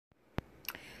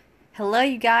Hello,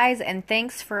 you guys, and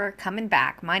thanks for coming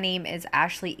back. My name is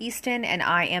Ashley Easton, and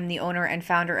I am the owner and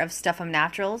founder of Stuffum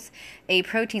Naturals, a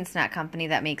protein snack company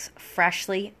that makes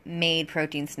freshly made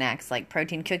protein snacks like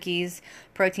protein cookies,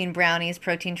 protein brownies,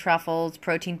 protein truffles,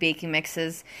 protein baking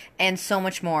mixes, and so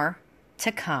much more to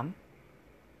come.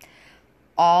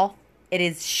 All it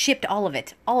is shipped, all of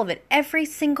it, every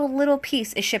single little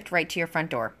piece is shipped right to your front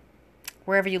door,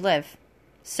 wherever you live.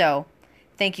 So,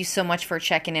 thank you so much for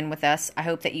checking in with us. I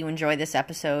hope that you enjoy this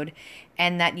episode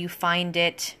and that you find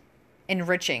it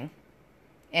enriching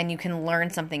and you can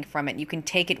learn something from it. You can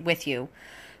take it with you.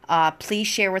 Please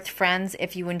share with friends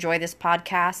if you enjoy this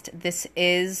podcast. This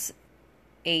is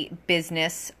a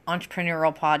business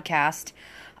entrepreneurial podcast.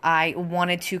 I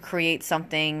wanted to create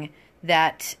something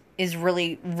that is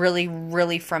really, really,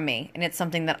 really from me. And it's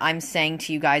something that I'm saying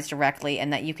to you guys directly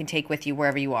and that you can take with you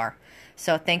wherever you are.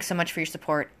 So thanks so much for your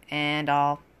support, and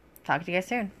I'll talk to you guys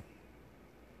soon.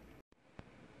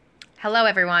 Hello,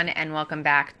 everyone, and welcome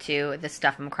back to the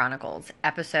Stuffum Chronicles,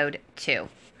 Episode 2.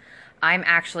 I'm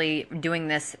actually doing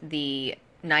this the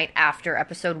night after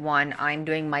Episode 1. I'm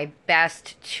doing my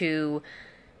best to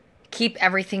keep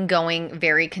everything going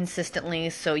very consistently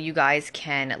so you guys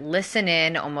can listen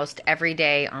in almost every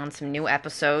day on some new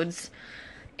episodes.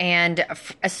 And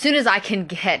as soon as I can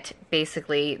get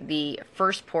basically the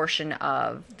first portion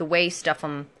of the way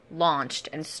Stuffum launched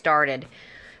and started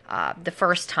the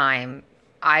first time,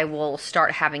 I will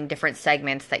start having different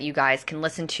segments that you guys can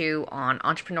listen to on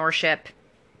entrepreneurship,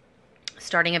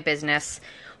 starting a business,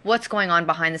 what's going on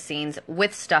behind the scenes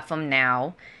with Stuffum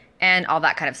now, and all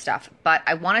that kind of stuff. But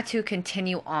I wanted to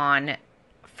continue on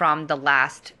from the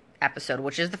last episode,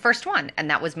 which is the first one,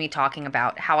 and that was me talking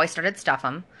about how I started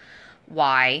Stuffum,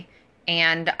 why,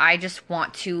 and I just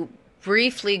want to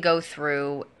briefly go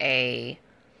through I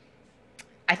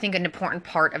think an important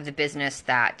part of the business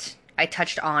that I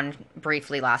touched on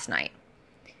briefly last night.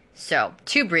 So,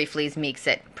 two brieflies makes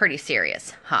it pretty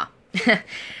serious, huh?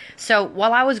 So,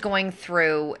 while I was going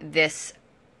through this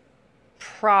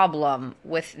problem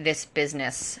with this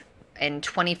business in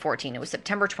 2014, it was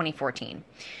September 2014,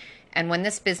 and when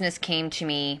this business came to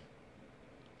me,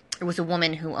 it was a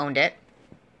woman who owned it.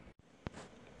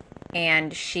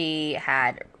 And she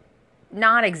had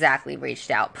not exactly reached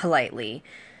out politely.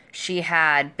 She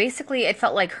had basically, it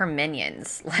felt like her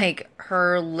minions, like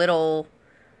her little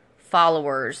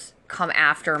followers come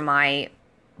after my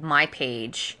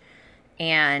page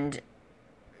and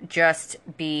just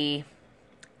be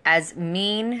as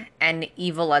mean and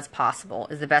evil as possible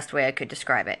is the best way I could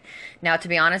describe it. Now, to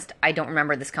be honest, I don't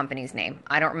remember this company's name.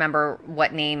 I don't remember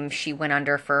what name she went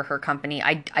under for her company.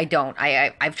 I don't.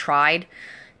 I've tried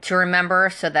to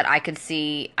remember so that I could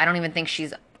see. I don't even think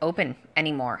she's open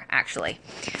anymore, actually.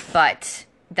 But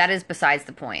that is besides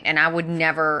the point. And I would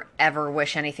never, ever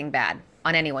wish anything bad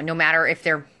on anyone, no matter if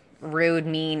they're rude,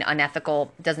 mean,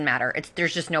 unethical, doesn't matter.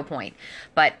 There's just no point.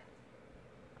 But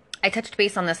I touched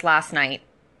base on this last night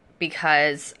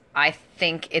because I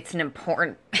think it's an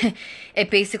important, it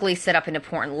basically set up an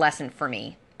important lesson for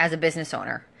me as a business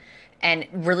owner. And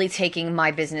really taking my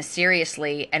business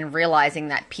seriously and realizing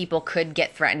that people could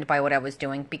get threatened by what I was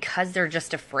doing because they're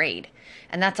just afraid.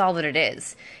 And that's all that it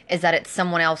is that it's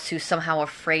someone else who's somehow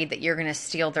afraid that you're going to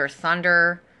steal their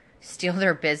thunder, steal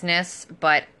their business.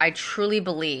 But I truly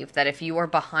believe that if you are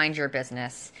behind your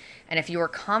business and if you are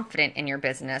confident in your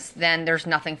business, then there's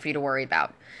nothing for you to worry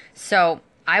about. So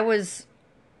I was,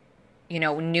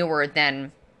 newer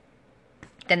than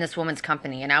this woman's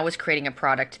company, and I was creating a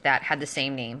product that had the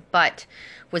same name but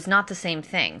was not the same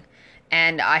thing.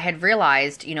 And I had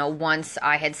realized, once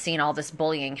I had seen all this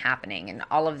bullying happening and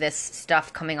all of this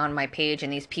stuff coming on my page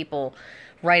and these people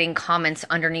writing comments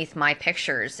underneath my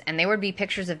pictures, and they would be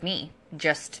pictures of me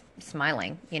just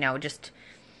smiling, just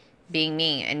being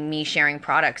me and me sharing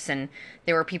products, and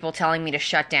there were people telling me to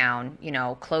shut down,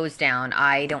 close down,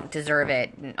 I don't deserve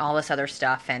it, and all this other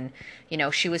stuff. And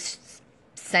she was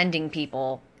sending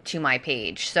people to my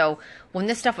page. So when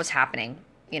this stuff was happening,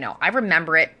 I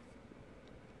remember it.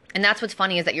 And that's what's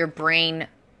funny is that your brain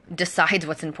decides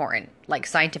what's important. Like,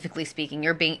 scientifically speaking,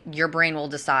 your brain will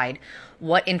decide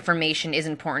what information is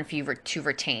important for you to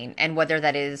retain, and whether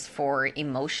that is for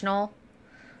emotional,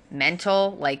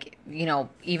 mental, like,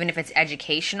 even if it's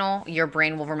educational, your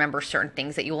brain will remember certain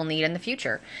things that you will need in the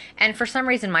future. And for some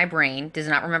reason, my brain does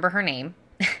not remember her name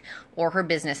or her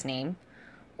business name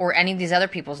or any of these other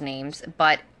people's names,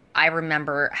 but I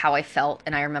remember how I felt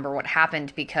and I remember what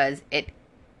happened because it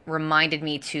reminded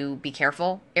me to be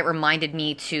careful. It reminded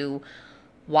me to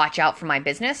watch out for my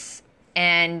business,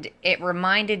 and it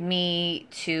reminded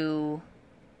to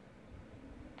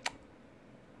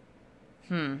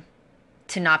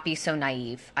to not be so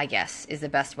naive, I guess, is the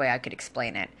best way I could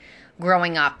explain it.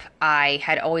 Growing up, I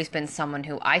had always been someone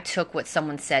who I took what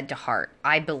someone said to heart.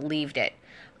 I believed it.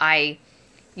 I,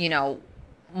 you know,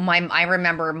 I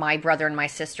remember my brother and my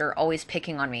sister always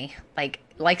picking on me,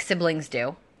 like siblings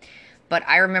do. But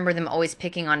I remember them always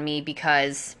picking on me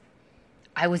because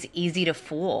I was easy to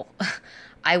fool.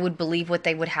 I would believe what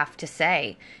they would have to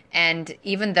say. And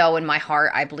even though in my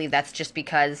heart I believe that's just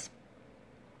because,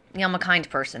 I'm a kind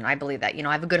person. I believe that.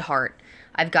 I have a good heart.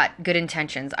 I've got good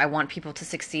intentions. I want people to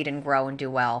succeed and grow and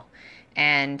do well.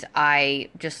 And I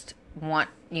just want,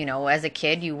 as a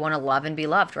kid, you want to love and be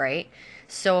loved, right?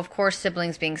 So, of course,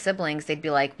 siblings being siblings, they'd be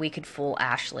like, we could fool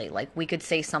Ashley. Like, we could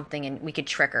say something and we could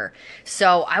trick her.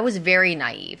 So I was very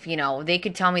naive. They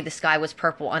could tell me the sky was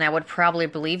purple and I would probably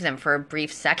believe them for a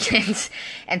brief second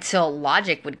until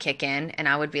logic would kick in and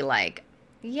I would be like,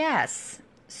 yes.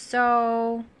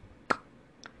 So,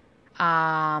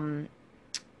 I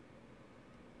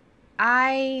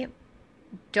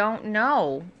don't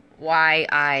know why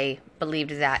I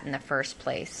believed that in the first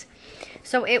place.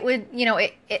 So it would,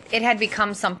 it had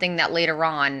become something that later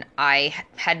on I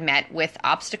had met with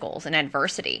obstacles and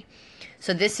adversity.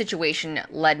 So this situation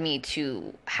led me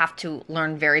to have to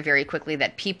learn very, very quickly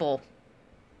that people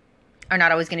are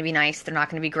not always going to be nice. They're not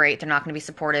going to be great. They're not going to be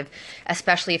supportive,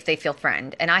 especially if they feel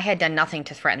threatened. And I had done nothing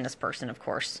to threaten this person, of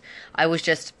course. I was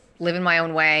just living my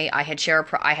own way. I had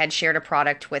shared a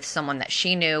product with someone that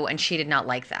she knew, and she did not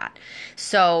like that.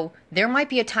 So there might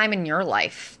be a time in your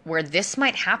life where this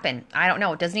might happen. I don't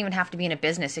know. It doesn't even have to be in a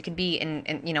business. It could be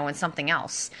in something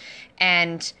else.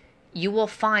 And you will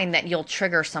find that you'll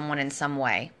trigger someone in some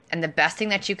way. And the best thing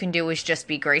that you can do is just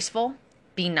be graceful,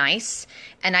 be nice.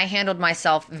 And I handled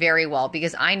myself very well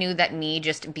because I knew that me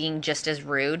just being just as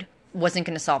rude wasn't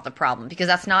going to solve the problem, because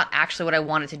that's not actually what I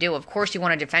wanted to do. Of course, you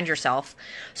want to defend yourself.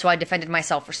 So I defended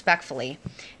myself respectfully.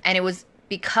 And it was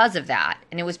because of that.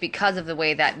 And it was because of the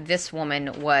way that this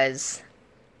woman was.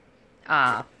 Is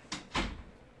that a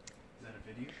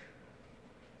video?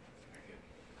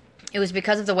 It was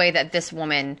because of the way that this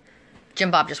woman. Jim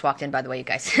Bob just walked in, by the way, you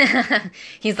guys.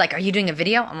 He's like, are you doing a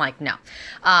video? I'm like, no.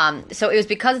 So it was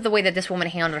because of the way that this woman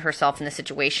handled herself in the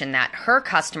situation that her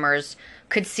customers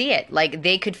could see it. Like,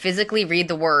 they could physically read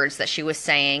the words that she was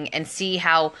saying and see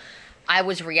how I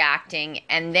was reacting.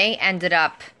 And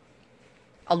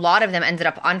a lot of them ended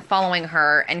up unfollowing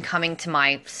her and coming to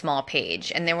my small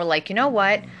page. And they were like, you know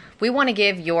what? We want to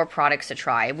give your products a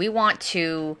try. We want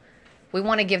to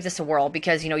give this a whirl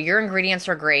because, your ingredients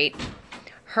are great.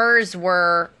 Hers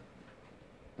were,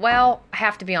 well, I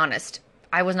have to be honest,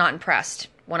 I was not impressed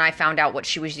when I found out what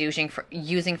she was using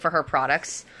for her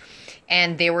products.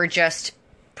 And they were just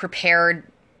prepared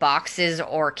boxes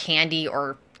or candy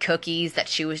or cookies that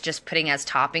she was just putting as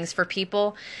toppings for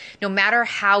people. No matter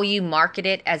how you market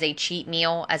it as a cheat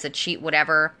meal, as a cheat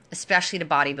whatever, especially to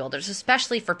bodybuilders,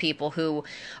 especially for people who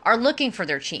are looking for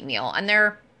their cheat meal. And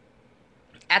they're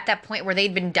at that point where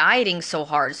they'd been dieting so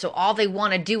hard, so all they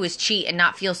want to do is cheat and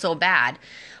not feel so bad.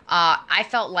 I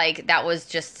felt like that was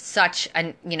just such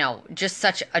a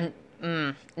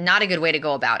not a good way to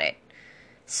go about it.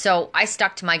 So I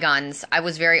stuck to my guns. I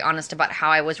was very honest about how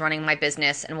I was running my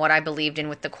business and what I believed in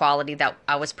with the quality that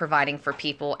I was providing for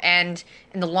people. And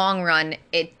in the long run,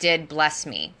 it did bless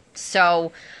me.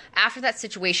 So after that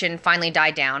situation finally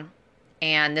died down,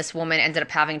 and this woman ended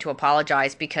up having to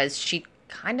apologize because she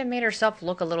kind of made herself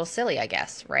look a little silly, I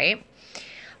guess, right?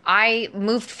 I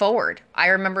moved forward. I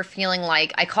remember feeling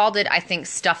like, I called it, I think,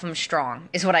 Stuffum Strong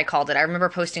is what I called it. I remember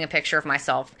posting a picture of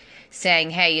myself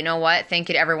saying, hey, you know what? Thank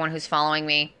you to everyone who's following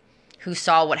me, who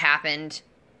saw what happened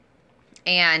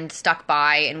and stuck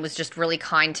by and was just really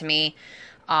kind to me.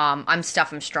 I'm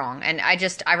Stuffum Strong. And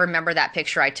I remember that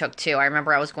picture I took too. I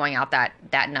remember I was going out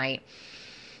that night,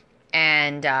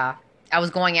 and I was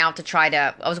going out,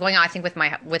 I think,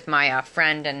 with my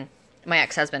friend and my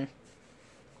ex-husband.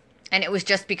 And it was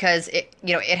just because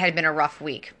it had been a rough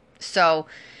week. So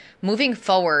moving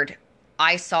forward,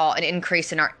 I saw an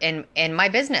increase in my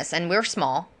business, and we're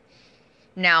small.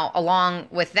 Now, along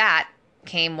with that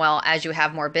came, well, as you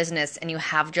have more business and you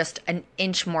have just an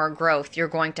inch more growth, you're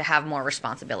going to have more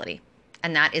responsibility.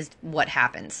 And that is what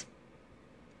happens.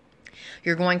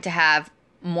 You're going to have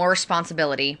more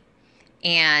responsibility,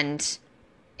 and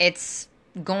it's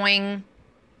going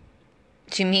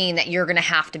to mean that you're going to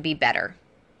have to be better.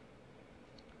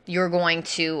 You're going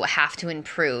to have to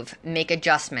improve, make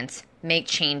adjustments, make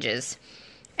changes.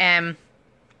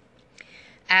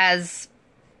 As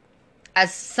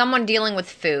as someone dealing with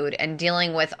food and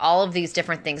dealing with all of these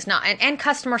different things, not and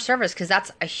customer service, because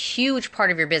that's a huge part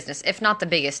of your business, if not the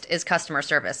biggest, is customer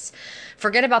service.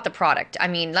 Forget about the product. I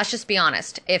mean, let's just be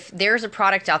honest. If there's a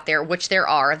product out there, which there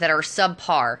are, that are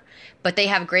subpar, but they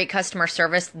have great customer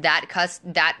service,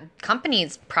 that company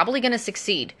is probably going to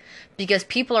succeed, because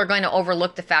people are going to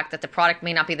overlook the fact that the product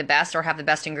may not be the best or have the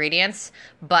best ingredients,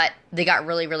 but they got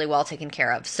really, really well taken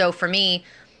care of. So for me,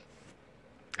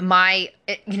 my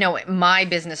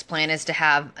business plan is to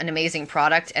have an amazing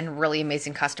product and really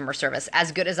amazing customer service,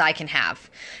 as good as I can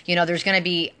have. There's going to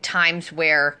be times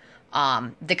where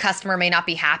the customer may not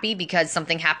be happy because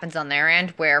something happens on their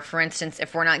end, where, for instance,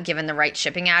 if we're not given the right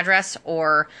shipping address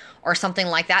or something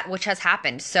like that, which has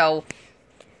happened. So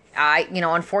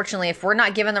unfortunately, if we're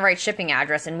not given the right shipping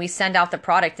address and we send out the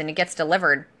product and it gets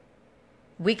delivered,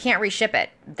 we can't reship it.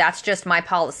 That's just my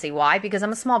policy. Why? Because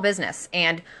I'm a small business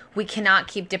and we cannot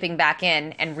keep dipping back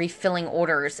in and refilling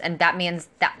orders, and that means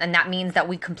that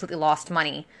we completely lost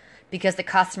money because the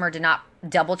customer did not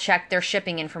double check their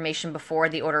shipping information before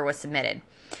the order was submitted.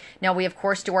 Now, we of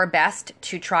course do our best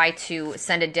to try to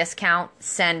send a discount,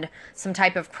 send some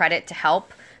type of credit to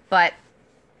help, but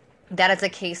that is a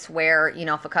case where,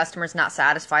 if a customer is not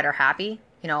satisfied or happy,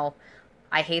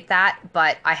 I hate that,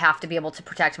 but I have to be able to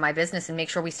protect my business and make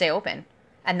sure we stay open.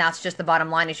 And that's just the bottom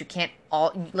line, is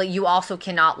you also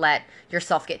cannot let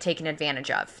yourself get taken advantage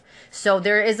of. So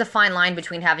there is a fine line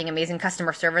between having amazing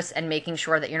customer service and making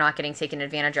sure that you're not getting taken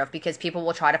advantage of, because people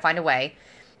will try to find a way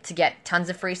to get tons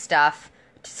of free stuff,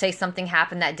 to say something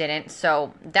happened that didn't.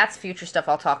 So that's future stuff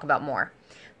I'll talk about more.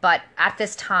 But at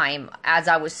this time, as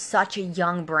I was such a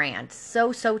young brand,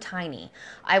 so tiny,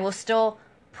 I was still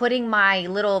putting my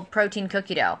little protein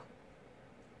cookie dough,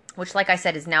 which, like I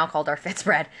said, is now called our fit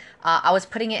spread. I was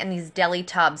putting it in these deli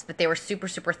tubs, but they were super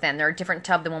thin. They're a different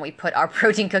tub than when we put our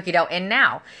protein cookie dough in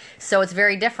now. So it's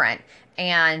very different.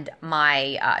 And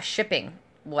my shipping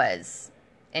was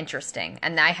interesting.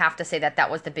 And I have to say that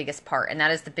was the biggest part. And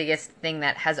that is the biggest thing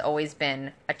that has always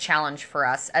been a challenge for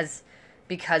us,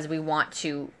 because we want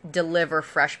to deliver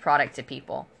fresh product to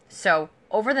people. So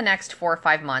over the next 4 or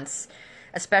 5 months,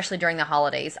 especially during the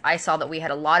holidays, I saw that we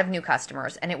had a lot of new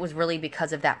customers, and it was really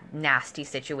because of that nasty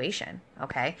situation,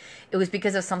 okay? It was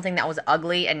because of something that was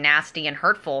ugly and nasty and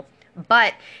hurtful,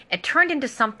 but it turned into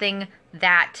something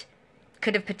that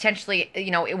could have potentially,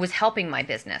 it was helping my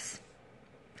business.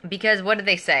 Because what did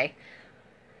they say?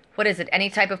 What is it? Any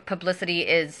type of publicity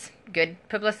is good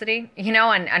publicity,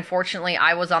 and unfortunately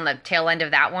I was on the tail end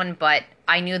of that one, but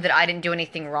I knew that I didn't do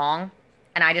anything wrong.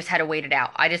 And I just had to wait it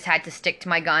out. I just had to stick to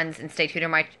my guns and stay true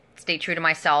to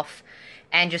myself,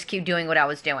 and just keep doing what I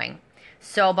was doing.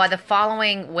 So by the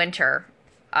following winter,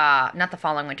 not the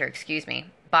following winter, excuse me,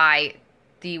 by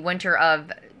the winter of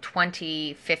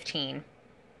 2015,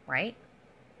 right?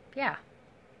 Yeah,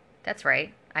 that's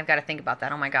right. I've got to think about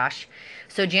that. Oh my gosh.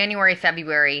 So January,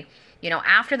 February,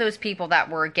 after those people that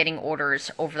were getting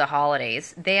orders over the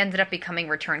holidays, they ended up becoming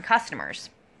return customers.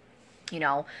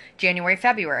 January,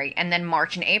 February, and then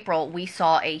March and April, we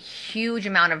saw a huge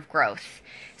amount of growth.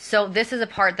 So this is a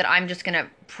part that I'm just going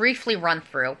to briefly run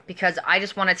through, because I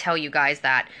just want to tell you guys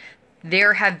that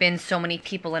there have been so many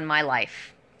people in my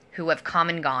life who have come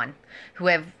and gone, who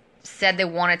have said they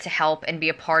wanted to help and be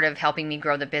a part of helping me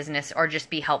grow the business, or just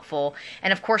be helpful.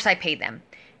 And of course I paid them.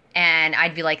 And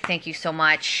I'd be like, thank you so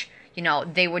much.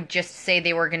 They would just say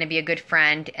they were going to be a good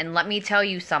friend. And let me tell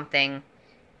you something,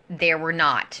 they were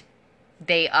not.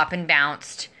 They up and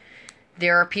bounced.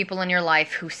 There are people in your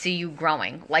life who see you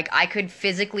growing. Like, I could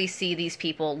physically see these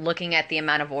people looking at the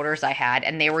amount of orders I had,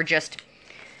 and they were just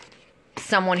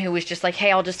someone who was just like,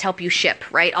 hey, I'll just help you ship,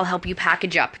 right? I'll help you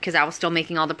package up, because I was still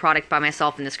making all the product by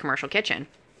myself in this commercial kitchen.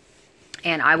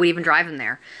 And I would even drive them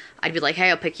there. I'd be like,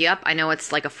 hey, I'll pick you up. I know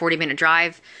it's like a 40-minute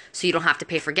drive, so you don't have to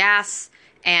pay for gas.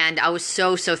 And I was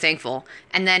so thankful.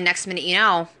 And then next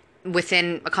minute,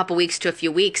 within a couple weeks to a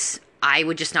few weeks, I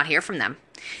would just not hear from them.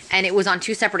 And it was on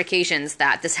 2 separate occasions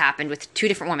that this happened with 2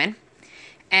 different women.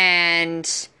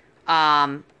 And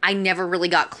I never really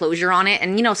got closure on it.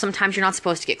 And, sometimes you're not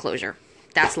supposed to get closure.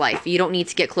 That's life. You don't need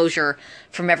to get closure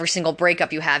from every single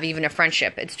breakup you have, even a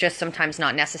friendship. It's just sometimes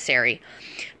not necessary.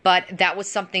 But that was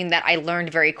something that I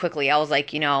learned very quickly. I was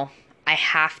like, I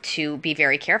have to be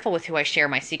very careful with who I share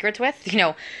my secrets with,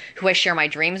 who I share my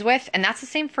dreams with. And that's the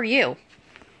same for you.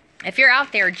 If you're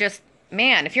out there just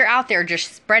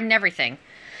spreading everything,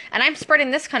 and I'm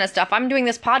spreading this kind of stuff, I'm doing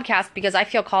this podcast because I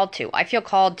feel called to. I feel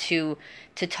called to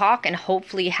talk and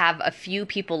hopefully have a few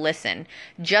people listen,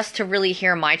 just to really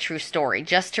hear my true story,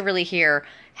 just to really hear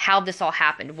how this all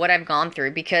happened, what I've gone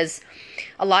through, because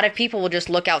a lot of people will just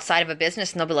look outside of a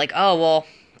business and they'll be like, oh, well,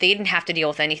 They didn't have to deal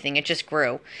with anything. It just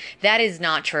grew. That is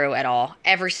not true at all.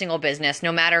 Every single business,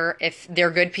 no matter if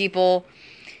they're good people,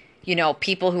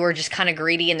 people who are just kind of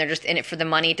greedy and they're just in it for the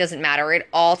money, it doesn't matter. It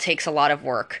all takes a lot of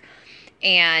work.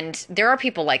 And there are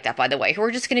people like that, by the way, who are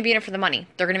just going to be in it for the money.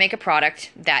 They're going to make a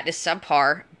product that is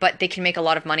subpar, but they can make a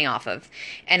lot of money off of.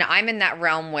 And I'm in that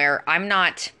realm where I'm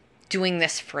not doing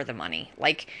this for the money.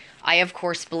 Like, I, of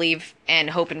course, believe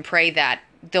and hope and pray that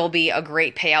there'll be a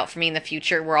great payout for me in the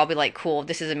future where I'll be like, cool,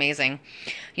 this is amazing.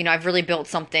 I've really built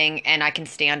something and I can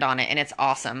stand on it and it's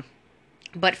awesome.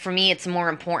 But for me, it's more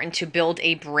important to build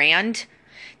a brand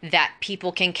that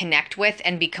people can connect with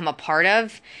and become a part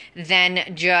of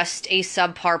than just a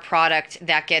subpar product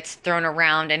that gets thrown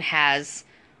around and has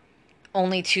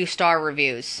only 2-star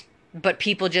reviews. But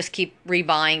people just keep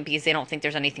rebuying because they don't think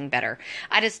there's anything better.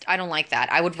 I don't like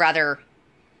that. I would rather,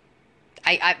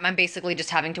 I'm basically just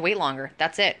having to wait longer.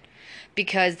 That's it.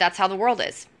 Because that's how the world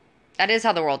is. That is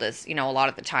how the world is, a lot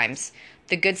of the times.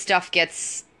 The good stuff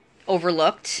gets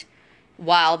overlooked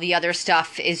while the other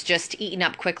stuff is just eaten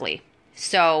up quickly.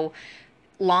 So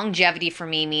longevity for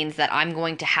me means that I'm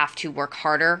going to have to work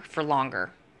harder for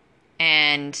longer.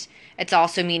 And it's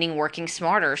also meaning working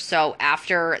smarter. So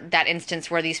after that instance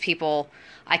where these people,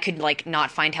 I could not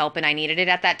find help and I needed it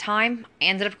at that time, I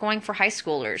ended up going for high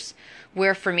schoolers.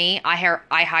 Where for me, I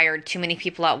hired too many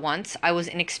people at once. I was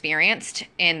inexperienced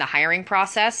in the hiring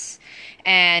process.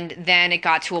 And then it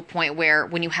got to a point where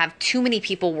when you have too many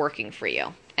people working for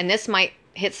you, and this might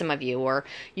hit some of you, or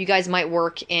you guys might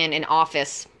work in an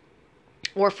office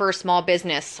or for a small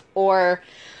business or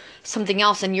something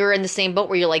else, and you're in the same boat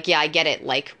where you're like, yeah, I get it.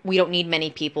 We don't need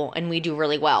many people and we do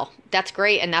really well. That's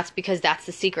great. And that's because that's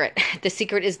the secret. The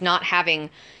secret is not having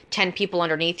 10 people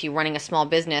underneath you running a small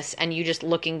business and you just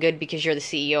looking good because you're the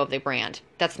CEO of the brand.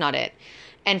 That's not it.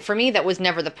 And for me, that was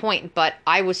never the point, but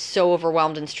I was so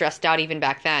overwhelmed and stressed out even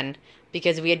back then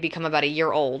because we had become about a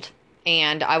year old.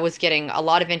 And I was getting a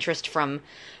lot of interest from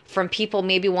people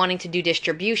maybe wanting to do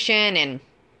distribution and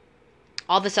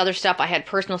all this other stuff. I had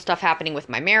personal stuff happening with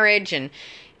my marriage, and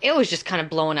it was just kind of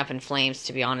blowing up in flames,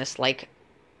 to be honest.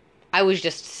 I was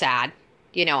just sad.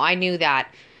 I knew that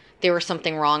there was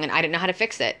something wrong and I didn't know how to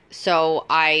fix it. So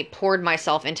I poured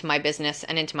myself into my business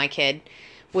and into my kid.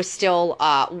 Was still,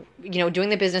 doing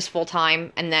the business full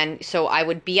time. And then, so I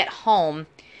would be at home.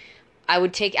 I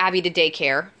would take Abby to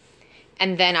daycare.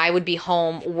 And then I would be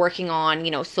home working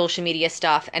on, social media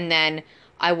stuff. And then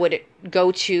I would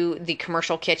go to the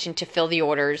commercial kitchen to fill the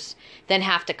orders. Then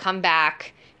have to come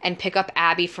back and pick up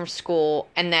Abby from school.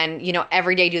 And then,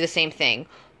 every day do the same thing.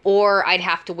 Or I'd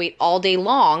have to wait all day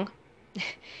long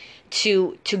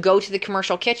to go to the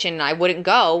commercial kitchen. And I wouldn't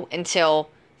go until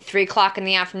 3 o'clock in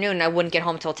the afternoon. And I wouldn't get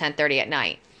home till 10:30 at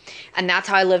night. And that's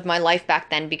how I lived my life back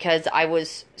then because I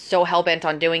was so hell-bent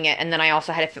on doing it. And then I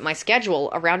also had to fit my schedule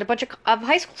around a bunch of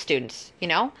high school students,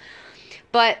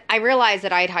 But I realized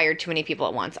that I had hired too many people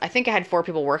at once. I think I had 4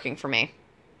 people working for me.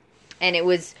 And it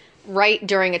was right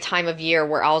during a time of year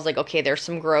where I was like, okay, there's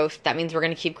some growth. That means we're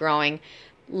going to keep growing.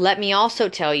 Let me also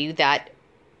tell you that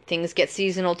things get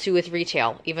seasonal too with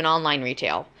retail, even online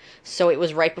retail. So it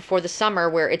was right before the summer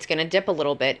where it's going to dip a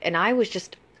little bit. And I was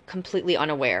just completely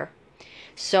unaware.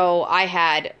 So I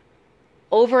had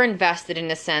overinvested in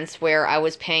a sense where I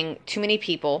was paying too many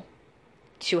people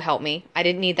to help me. I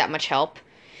didn't need that much help.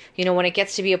 When it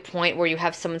gets to be a point where you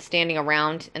have someone standing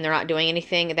around and they're not doing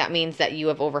anything, that means that you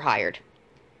have overhired.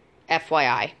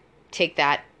 FYI. Take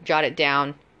that, jot it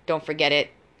down, don't forget it.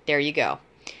 There you go.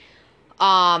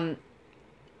 And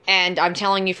I'm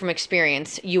telling you from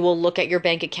experience, you will look at your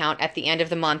bank account at the end of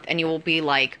the month and you will be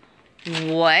like,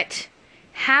 what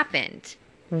happened?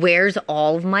 Where's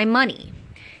all of my money?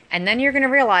 And then you're going to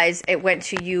realize it went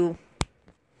to you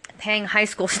paying high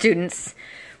school students,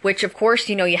 which of course,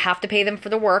 you have to pay them for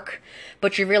the work,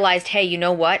 but you realized, hey, you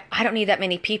know what? I don't need that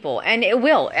many people. And it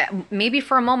will. Maybe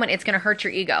for a moment, it's going to hurt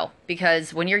your ego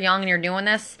because when you're young and you're doing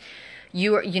this,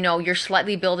 you're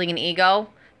slightly building an ego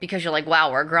because you're like,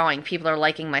 wow, we're growing. People are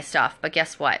liking my stuff. But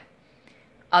guess what?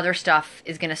 Other stuff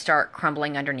is going to start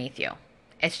crumbling underneath you.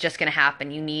 It's just going to happen.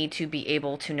 You need to be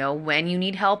able to know when you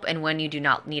need help and when you do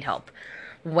not need help.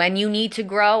 When you need to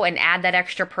grow and add that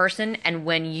extra person, and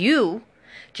when you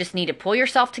just need to pull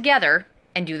yourself together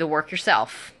and do the work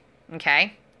yourself.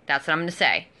 Okay? That's what I'm going to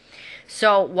say.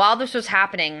 So while this was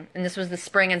happening, and this was the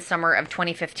spring and summer of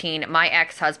 2015, my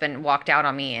ex-husband walked out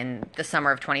on me in the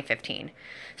summer of 2015.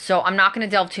 So I'm not going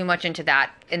to delve too much into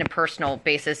that in a personal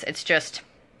basis. It's just,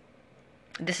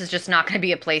 this is just not going to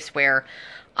be a place where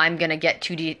I'm going to get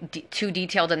too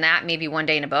detailed in that. Maybe one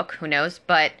day in a book, who knows.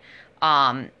 But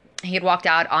he had walked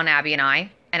out on Abby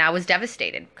and I was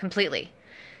devastated completely.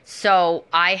 So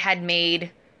I had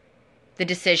made the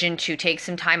decision to take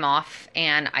some time off,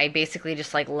 and I basically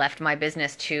just like left my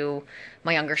business to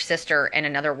my younger sister and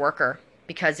another worker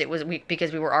because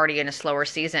because we were already in a slower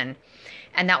season.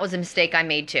 And that was a mistake I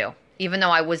made too. Even though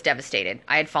I was devastated,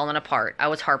 I had fallen apart, I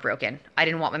was heartbroken, I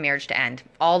didn't want my marriage to end,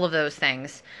 all of those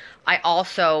things. I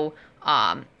also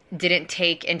didn't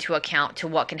take into account to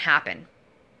what can happen,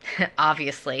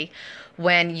 obviously,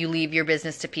 when you leave your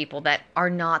business to people that are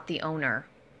not the owner.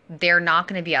 They're not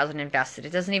going to be as invested.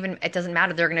 It doesn't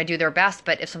matter. They're going to do their best,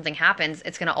 but if something happens,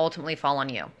 it's going to ultimately fall on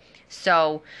you.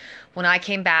 So when I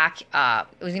came back,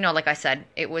 it was, like I said,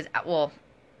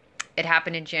 it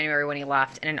happened in January when he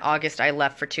left, and in August I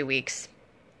left for 2 weeks.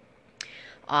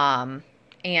 And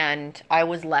I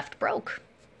was left broke.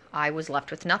 I was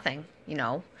left with nothing.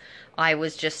 I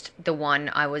was just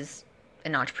I was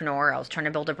an entrepreneur. I was trying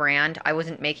to build a brand. I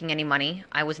wasn't making any money.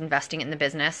 I was investing in the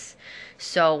business.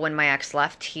 So when my ex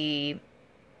left, I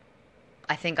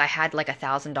think I had like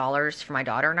 $1,000 for my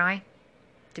daughter and I,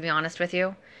 to be honest with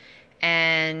you.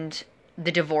 And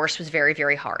the divorce was very,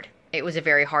 very hard. It was a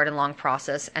very hard and long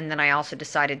process. And then I also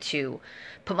decided to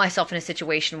put myself in a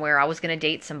situation where I was going to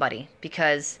date somebody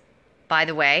because, by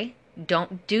the way,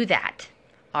 don't do that.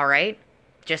 All right?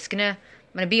 I'm going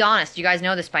to be honest. You guys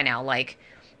know this by now. Like,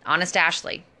 honest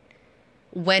Ashley,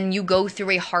 when you go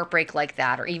through a heartbreak like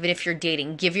that, or even if you're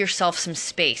dating, give yourself some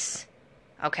space.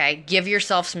 Okay? Give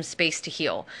yourself some space to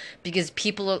heal because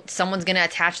someone's going to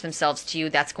attach themselves to you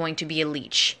that's going to be a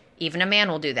leech. Even a man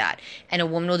will do that. And a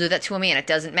woman will do that to a man. It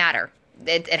doesn't matter.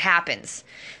 It happens.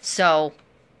 So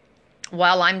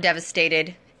while I'm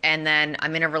devastated and then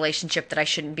I'm in a relationship that I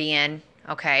shouldn't be in,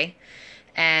 okay,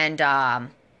 and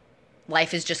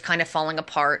life is just kind of falling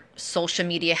apart. Social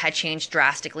media had changed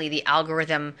drastically. The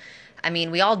algorithm, I mean,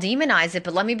 we all demonize it,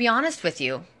 but let me be honest with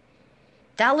you.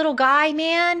 That little guy,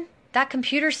 man, that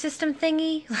computer system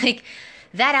thingy, like,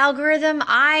 that algorithm,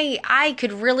 I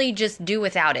could really just do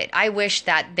without it. I wish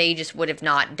that they just would have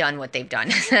not done what they've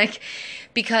done. Like,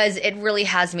 because it really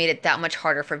has made it that much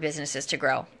harder for businesses to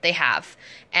grow. They have.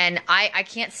 And I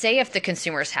can't say if the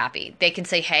consumer's happy. They can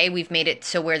say, hey, we've made it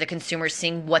so where the consumer's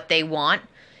seeing what they want.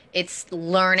 It's a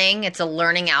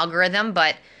learning algorithm,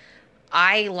 but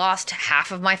I lost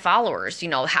half of my followers,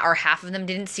 or half of them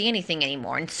didn't see anything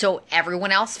anymore. And so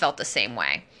everyone else felt the same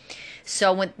way.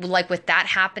 So with that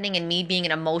happening and me being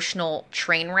an emotional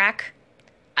train wreck,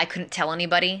 I couldn't tell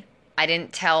anybody. I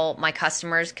didn't tell my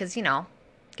customers because,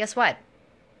 guess what?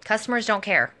 Customers don't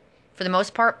care. For the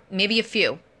most part, maybe a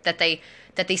few that they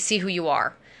see who you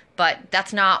are. But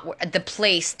that's not the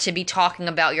place to be talking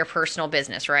about your personal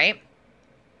business, right?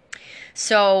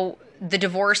 So the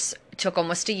divorce took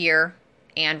almost a year.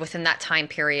 And within that time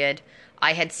period,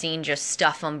 I had seen just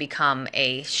Stuffum become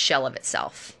a shell of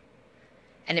itself.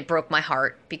 And it broke my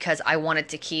heart because I wanted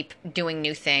to keep doing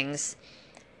new things.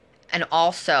 And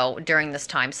also during this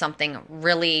time, something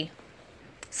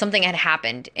had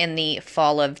happened in the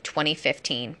fall of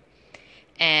 2015.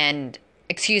 And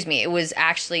excuse me, it was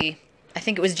actually, I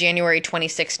think it was January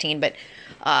 2016, but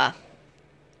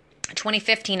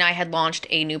 2015 I had launched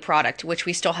a new product, which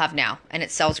we still have now, and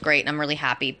it sells great and I'm really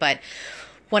happy. But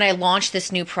when I launched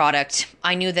this new product,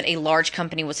 I knew that a large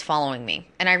company was following me,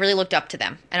 and I really looked up to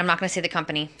them. And I'm not going to say the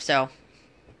company, so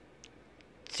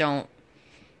don't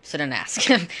sit and ask.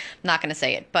 I'm not going to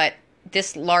say it. But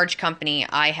this large company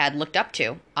I had looked up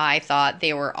to. I thought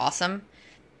they were awesome,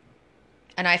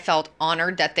 and I felt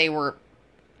honored that they were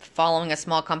following a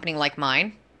small company like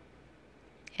mine.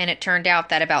 And it turned out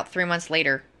that about 3 months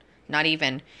later, not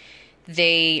even,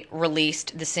 they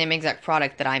released the same exact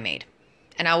product that I made.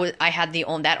 And I had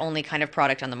that only kind of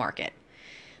product on the market.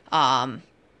 And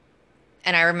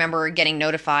I remember getting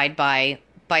notified by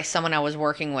someone I was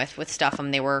working with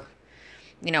Stuffum. They were,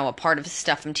 a part of the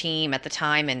Stuffum team at the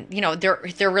time. And,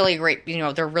 they're really great.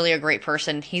 They're really a great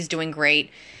person. He's doing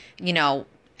great. And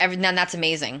that's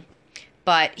amazing.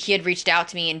 But he had reached out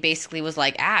to me and basically was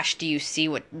like, Ash, do you see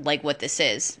what this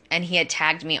is? And he had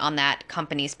tagged me on that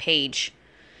company's page.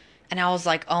 And I was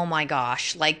like, oh my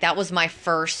gosh, like that was my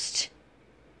first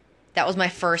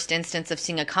instance of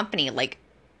seeing a company like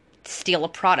steal a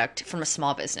product from a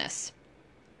small business.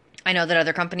 I know that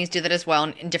other companies do that as well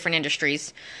in different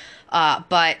industries.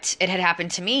 But it had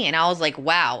happened to me, and I was like,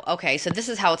 wow, okay, so this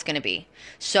is how it's going to be.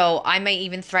 So I may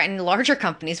even threaten larger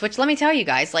companies, which let me tell you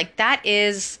guys, like that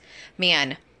is,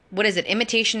 man, what is it?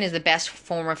 Imitation is the best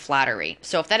form of flattery.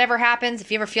 So if that ever happens,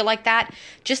 if you ever feel like that,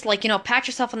 just like, pat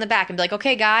yourself on the back and be like,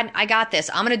 okay, God, I got this.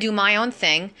 I'm going to do my own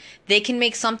thing. They can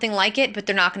make something like it, but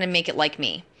they're not going to make it like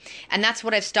me. And that's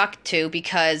what I've stuck to,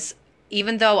 because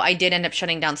even though I did end up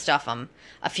shutting down Stuffum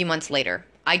a few months later,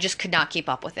 I just could not keep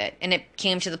up with it. And it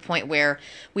came to the point where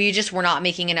we just were not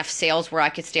making enough sales where I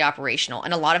could stay operational.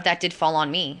 And a lot of that did fall on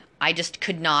me. I just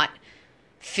could not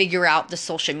figure out the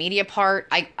social media part.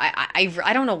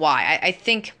 I don't know why. I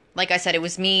think, like I said, it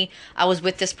was me. I was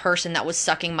with this person that was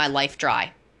sucking my life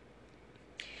dry.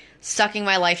 Sucking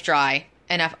my life dry.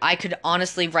 And if I could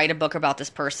honestly write a book about this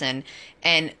person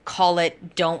and call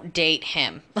it Don't Date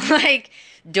Him. Like,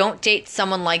 don't date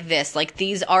someone like this. Like,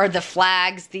 these are the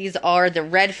flags. These are the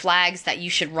red flags that you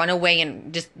should run away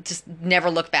and just never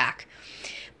look back.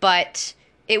 But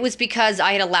it was because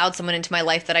I had allowed someone into my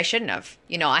life that I shouldn't have.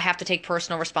 You know, I have to take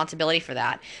personal responsibility for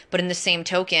that. But in the same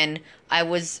token, I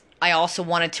also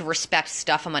wanted to respect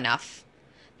Stuffum enough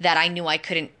that I knew I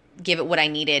couldn't give it what I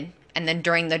needed. And then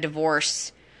during the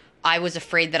divorce, I was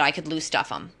afraid that I could lose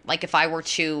Stuffum. Like, if I were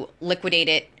to liquidate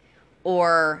it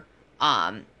or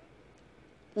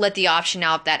let the option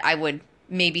out that I would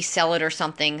maybe sell it or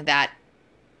something, that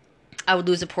I would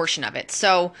lose a portion of it.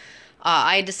 So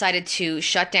I decided to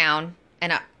shut down,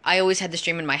 and I always had this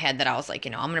dream in my head that I was like,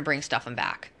 I'm going to bring Stuffum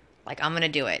back. Like, I'm going to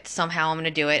do it. Somehow I'm going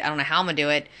to do it. I don't know how I'm going to do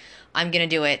it. I'm going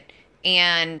to do it.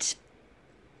 And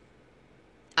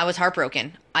I was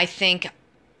heartbroken. I think,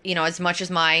 as much as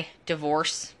my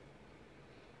divorce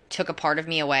took a part of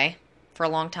me away for a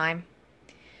long time,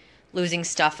 losing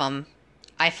Stuffum,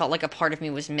 I felt like a part of me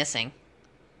was missing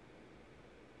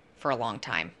for a long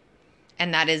time.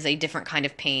 And that is a different kind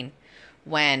of pain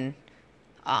when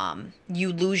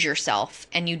you lose yourself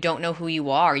and you don't know who you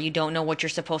are. You don't know what you're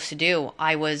supposed to do.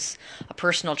 I was a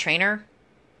personal trainer.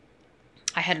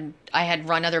 I had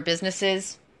run other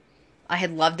businesses. I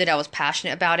had loved it. I was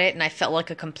passionate about it. And I felt like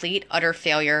a complete, utter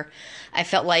failure. I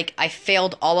felt like I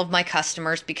failed all of my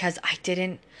customers because I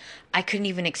couldn't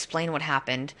even explain what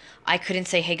happened. I couldn't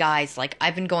say, hey guys, like,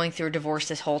 I've been going through a divorce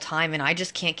this whole time and I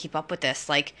just can't keep up with this.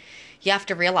 Like, you have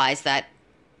to realize that,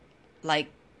 like,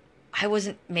 I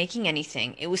wasn't making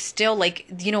anything. It was still like,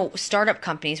 startup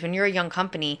companies, when you're a young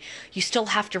company, you still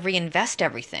have to reinvest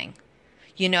everything.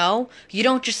 You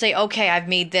don't just say, okay, I've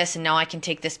made this and now I can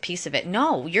take this piece of it.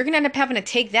 No, you're going to end up having to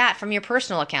take that from your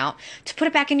personal account to put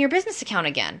it back in your business account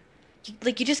again.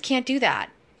 Like, you just can't do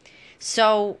that.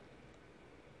 So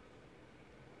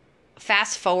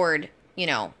fast forward,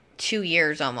 2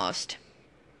 years almost.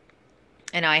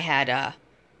 And I had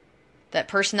that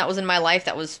person that was in my life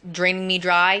that was draining me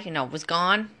dry, was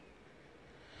gone.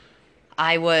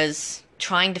 I was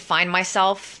trying to find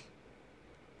myself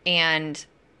and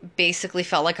basically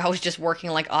felt like I was just working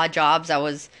like odd jobs. I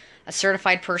was a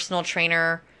certified personal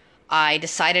trainer. I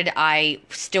decided I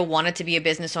still wanted to be a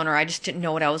business owner. I just didn't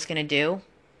know what I was going to do.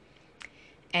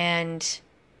 And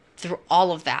through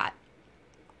all of that,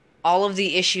 all of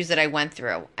the issues that I went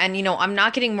through, and I'm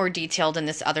not getting more detailed in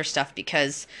this other stuff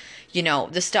because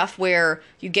the stuff where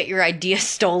you get your idea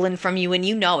stolen from you and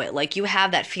it, like, you have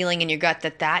that feeling in your gut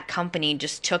that company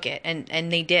just took it,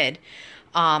 and they did.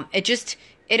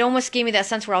 It almost gave me that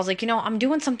sense where I was like, I'm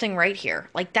doing something right here.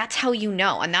 Like, that's how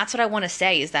and that's what I want to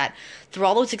say, is that through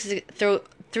all those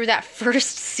through that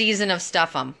first season of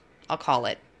Stuffum, I'll call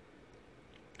it,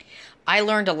 I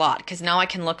learned a lot, because now I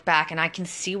can look back and I can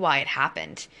see why it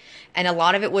happened. And a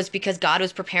lot of it was because God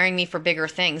was preparing me for bigger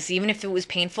things. Even if it was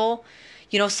painful,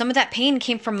 some of that pain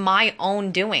came from my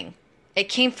own doing. It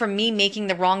came from me making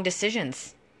the wrong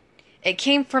decisions. It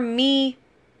came from me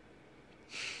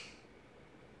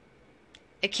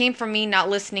not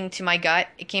listening to my gut.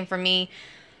 It came from me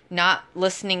not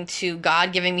listening to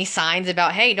God giving me signs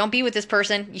about, hey, don't be with this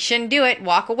person. You shouldn't do it.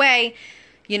 Walk away.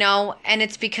 And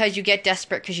it's because you get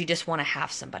desperate because you just want to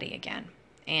have somebody again.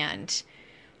 And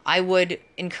I would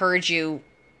encourage you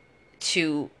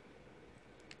to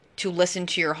listen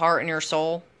to your heart and your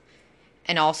soul,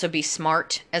 and also be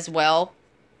smart as well,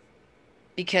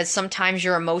 because sometimes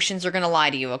your emotions are going to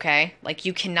lie to you, okay? Like,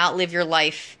 you cannot live your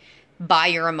life by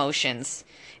your emotions.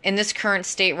 In this current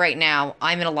state right now,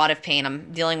 I'm in a lot of pain.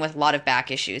 I'm dealing with a lot of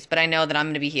back issues, but I know that I'm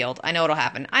going to be healed. I know it'll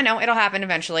happen. I know it'll happen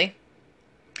eventually.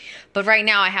 But right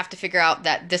now I have to figure out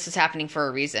that this is happening for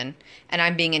a reason, and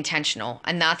I'm being intentional.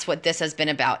 And that's what this has been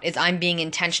about, is I'm being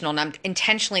intentional, and I'm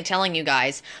intentionally telling you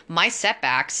guys my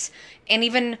setbacks. And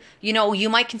even, you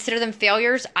might consider them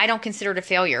failures. I don't consider it a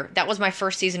failure. That was my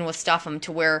first season with Stuffum,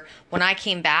 to where when I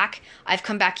came back, I've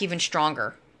come back even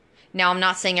stronger. Now, I'm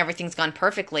not saying everything's gone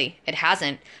perfectly. It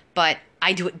hasn't. But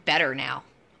I do it better now.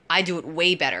 I do it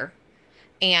way better.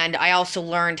 And I also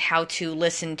learned how to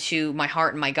listen to my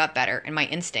heart and my gut better and my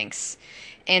instincts,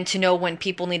 and to know when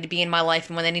people need to be in my life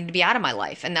and when they need to be out of my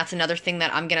life. And that's another thing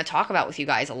that I'm going to talk about with you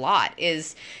guys a lot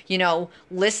is,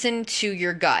 listen to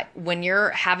your gut. When you're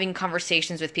having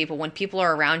conversations with people, when people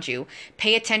are around you,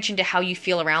 pay attention to how you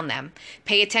feel around them.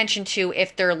 Pay attention to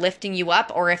if they're lifting you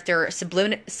up or if they're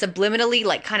subliminally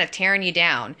like kind of tearing you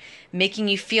down, making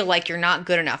you feel like you're not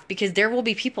good enough, because there will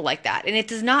be people like that. And it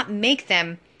does not make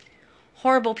them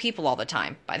horrible people all the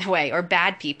time, by the way, or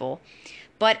bad people.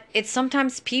 But it's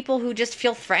sometimes people who just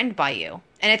feel threatened by you.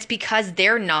 And it's because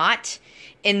they're not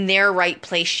in their right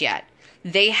place yet.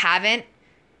 They haven't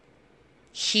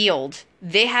healed.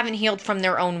 They haven't healed from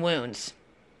their own wounds.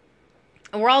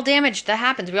 And we're all damaged. That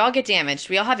happens. We all get damaged.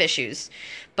 We all have issues.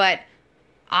 But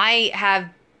I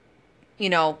have,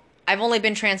 I've only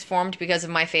been transformed because of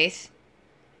my faith.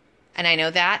 And I know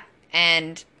that.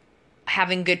 And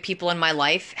having good people in my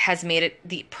life has made it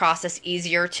the process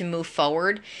easier to move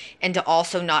forward and to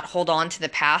also not hold on to the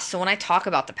past. So when I talk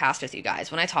about the past with you guys,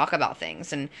 when I talk about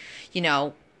things, and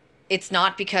it's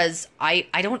not because I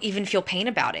don't even feel pain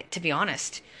about it, to be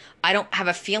honest. I don't have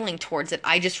a feeling towards it.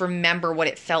 I just remember what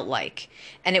it felt like.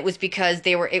 And it was because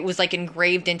it was like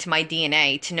engraved into my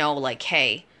DNA to know, like,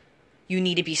 hey, you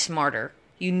need to be smarter.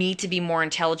 You need to be more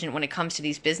intelligent when it comes to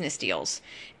these business deals.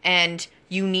 And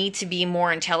you need to be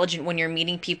more intelligent when you're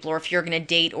meeting people, or if you're going to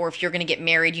date, or if you're going to get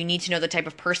married. You need to know the type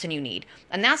of person you need.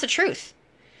 And that's the truth.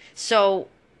 So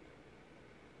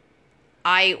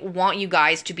I want you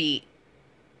guys to be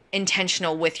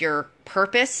intentional with your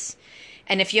purpose.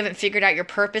 And if you haven't figured out your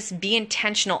purpose, be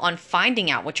intentional on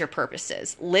finding out what your purpose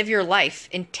is. Live your life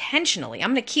intentionally.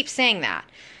 I'm going to keep saying that.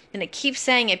 And I keep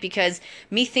saying it because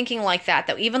me thinking like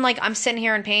that even like I'm sitting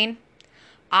here in pain,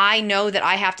 I know that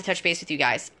I have to touch base with you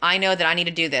guys. I know that I need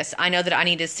to do this. I know that I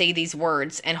need to say these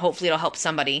words, and hopefully it'll help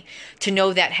somebody to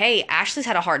know that, hey, Ashley's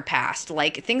had a hard past.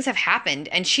 Like, things have happened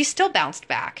and she still bounced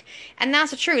back. And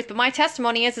that's the truth. But my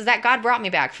testimony is that God brought me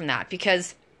back from that,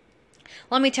 because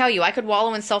let me tell you, I could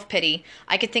wallow in self-pity.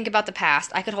 I could think about the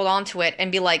past. I could hold on to it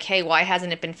and be like, hey, why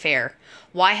hasn't it been fair?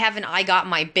 Why haven't I got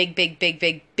my big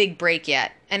break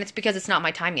yet? And it's because it's not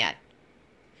my time yet.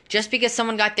 Just because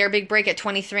someone got their big break at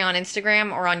 23 on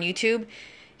Instagram or on YouTube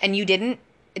and you didn't,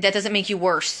 that doesn't make you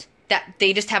worse. That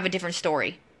they just have a different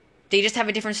story. They just have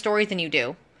a different story than you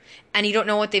do. And you don't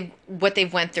know what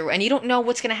they've went through, and you don't know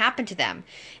what's going to happen to them.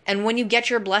 And when you get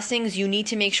your blessings, you need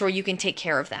to make sure you can take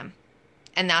care of them.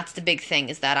 And that's the big thing,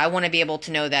 is that I want to be able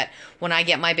to know that when I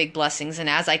get my big blessings, and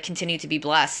as I continue to be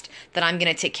blessed, that I'm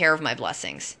going to take care of my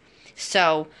blessings.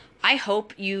 So I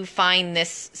hope you find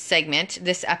this segment,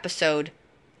 this episode,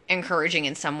 encouraging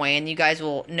in some way, and you guys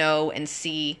will know and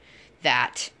see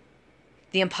that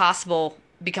the impossible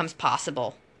becomes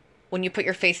possible when you put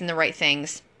your faith in the right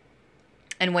things,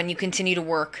 and when you continue to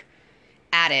work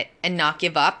at it and not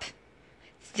give up.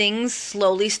 Things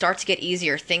slowly start to get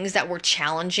easier. Things that were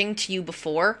challenging to you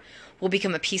before will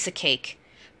become a piece of cake.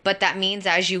 But that means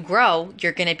as you grow,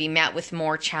 you're going to be met with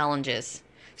more challenges.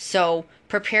 So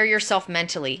prepare yourself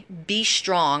mentally. Be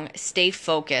strong. Stay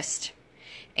focused.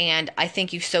 And I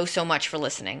thank you so, so much for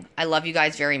listening. I love you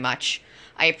guys very much.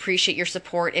 I appreciate your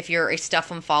support. If you're a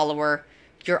Stuffum follower,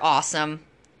 you're awesome.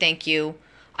 Thank you.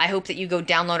 I hope that you go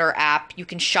download our app. You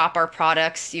can shop our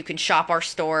products. You can shop our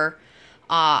store.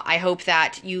 I hope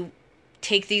that you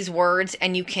take these words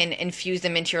and you can infuse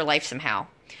them into your life somehow.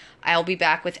 I'll be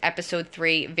back with episode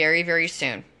 3 very, very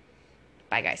soon.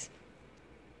 Bye, guys.